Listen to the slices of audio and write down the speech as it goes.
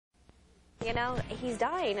You know, he's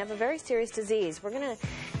dying of a very serious disease. We're going to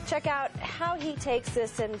check out how he takes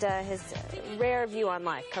this and his rare view on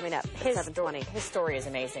life coming up at 7:20. His story is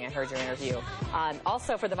amazing. I heard your interview.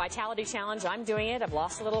 Also, for the Vitality Challenge, I'm doing it. I've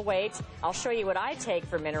lost a little weight. I'll show you what I take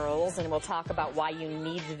for minerals, and we'll talk about why you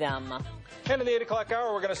need them. And in the 8 o'clock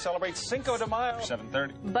hour, we're going to celebrate Cinco de Mayo,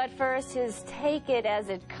 7:30. But first, his take it as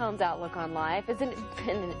it comes outlook on life has been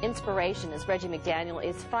an inspiration as Reggie McDaniel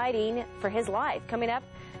is fighting for his life. Coming up,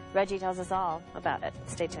 Reggie tells us all about it.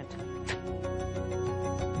 Stay tuned.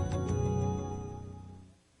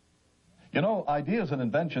 You know, ideas and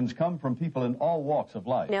inventions come from people in all walks of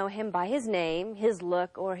life. Know him by his name, his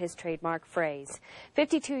look, or his trademark phrase.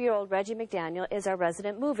 52-year-old Reggie McDaniel is our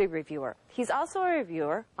resident movie reviewer. He's also a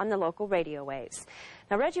reviewer on the local radio waves.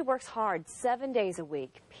 Now, Reggie works hard 7 days a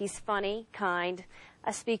week. He's funny, kind,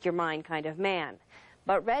 a speak-your-mind kind of man.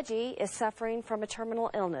 But Reggie is suffering from a terminal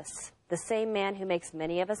illness. The same man who makes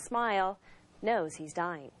many of us smile knows he's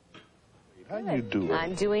dying. How you doing?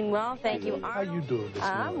 I'm doing well, thank you. How you doing this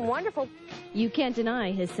morning? I'm wonderful. You can't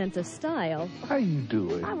deny his sense of style. How you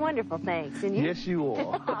doing? I'm wonderful, thanks. And you? Yes, you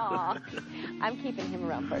are. Aw, I'm keeping him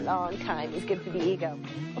around for a long time. He's good for the ego.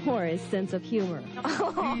 Or his sense of humor.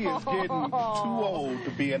 He is getting too old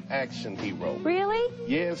to be an action hero. Really?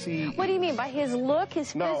 Yes, he... What do you mean? By his look,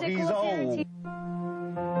 his physical he's appearance? old.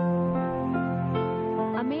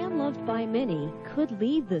 A man loved by many could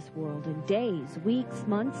leave this world in days, weeks,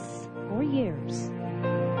 months, or years.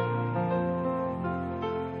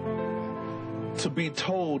 To be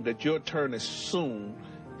told that your turn is soon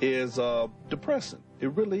is depressing.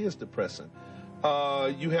 It really is depressing.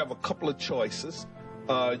 You have a couple of choices.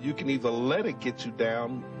 You can either let it get you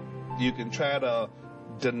down, you can try to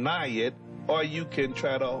deny it, or you can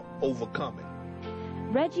try to overcome it.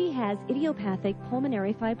 Reggie has idiopathic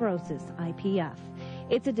pulmonary fibrosis, IPF.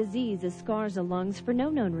 It's a disease that scars the lungs for no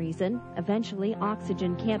known reason. Eventually,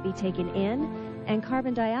 oxygen can't be taken in, and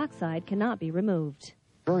carbon dioxide cannot be removed.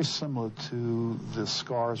 Very similar to the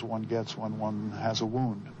scars one gets when one has a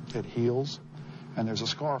wound. It heals, and there's a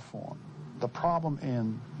scar form. The problem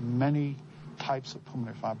in many types of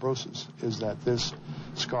pulmonary fibrosis is that this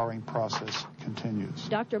scarring process continues.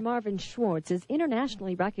 Dr. Marvin Schwartz is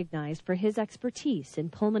internationally recognized for his expertise in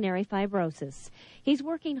pulmonary fibrosis. He's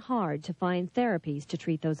working hard to find therapies to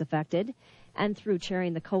treat those affected. And through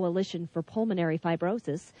chairing the Coalition for Pulmonary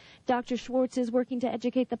Fibrosis, Dr. Schwartz is working to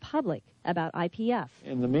educate the public about IPF.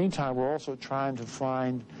 In the meantime, we're also trying to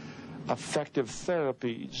find effective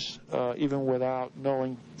therapies, even without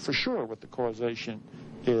knowing for sure what the causation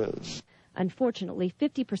is. Unfortunately,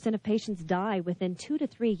 50% of patients die within 2 to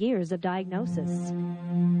 3 years of diagnosis.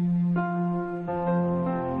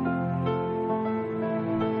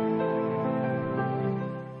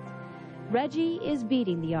 Reggie is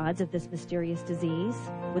beating the odds of this mysterious disease.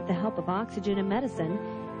 With the help of oxygen and medicine,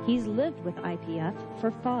 he's lived with IPF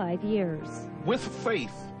for 5 years. With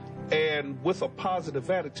faith and with a positive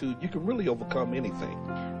attitude, you can really overcome anything.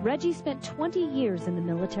 Reggie spent 20 years in the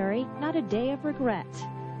military, not a day of regret.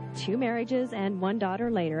 2 marriages and 1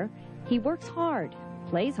 daughter later, he works hard,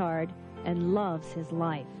 plays hard, and loves his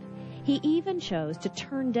life. He even chose to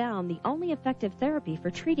turn down the only effective therapy for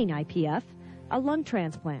treating IPF, a lung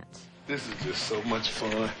transplant. This is just so much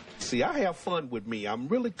fun. See, I have fun with me. I'm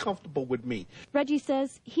really comfortable with me. Reggie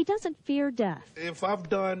says he doesn't fear death. If I've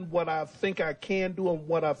done what I think I can do and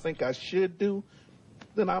what I think I should do,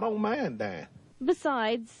 then I don't mind dying.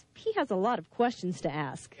 Besides, he has a lot of questions to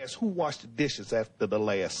ask. Yes, who washed the dishes after the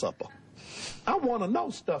Last Supper? I want to know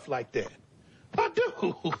stuff like that. I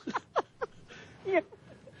do. Yeah.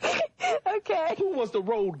 Okay. Who was the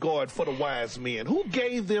road guard for the wise men? Who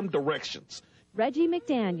gave them directions? Reggie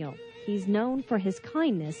McDaniel. He's known for his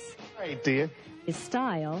kindness, Hey, dear. his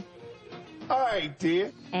style, All right,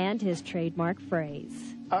 dear. and his trademark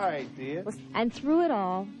phrase. All right, dear. And through it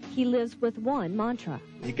all, he lives with one mantra.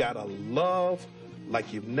 You got to love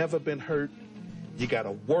like you've never been hurt. You got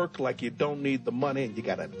to work like you don't need the money. And you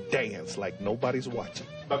got to dance like nobody's watching.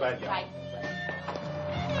 Bye-bye, y'all. Bye.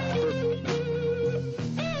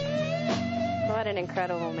 What an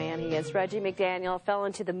incredible man he is. Reggie McDaniel fell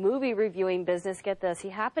into the movie reviewing business. Get this, he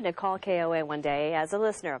happened to call KOA one day as a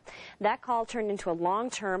listener. That call turned into a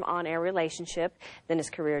long-term on-air relationship. Then his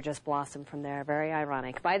career just blossomed from there. Very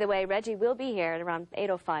ironic. By the way, Reggie will be here at around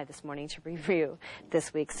 8:05 this morning to review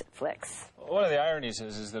this week's flicks. One of the ironies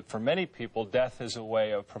is that for many people, death is a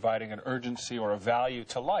way of providing an urgency or a value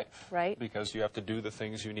to life. Right. Because you have to do the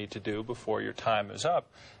things you need to do before your time is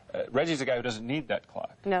up. Reggie's a guy who doesn't need that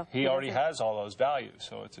clock. No. He already has all those values,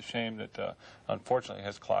 so it's a shame that, unfortunately,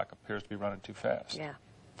 his clock appears to be running too fast. Yeah.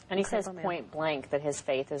 And he says point blank that his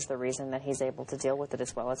faith is the reason that he's able to deal with it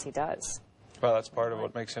as well as he does. Well, that's part of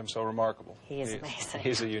what makes him so remarkable. He is amazing.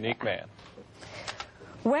 He's a unique man.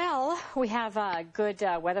 Well, we have good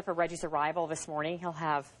weather for Reggie's arrival this morning. He'll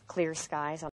have clear skies on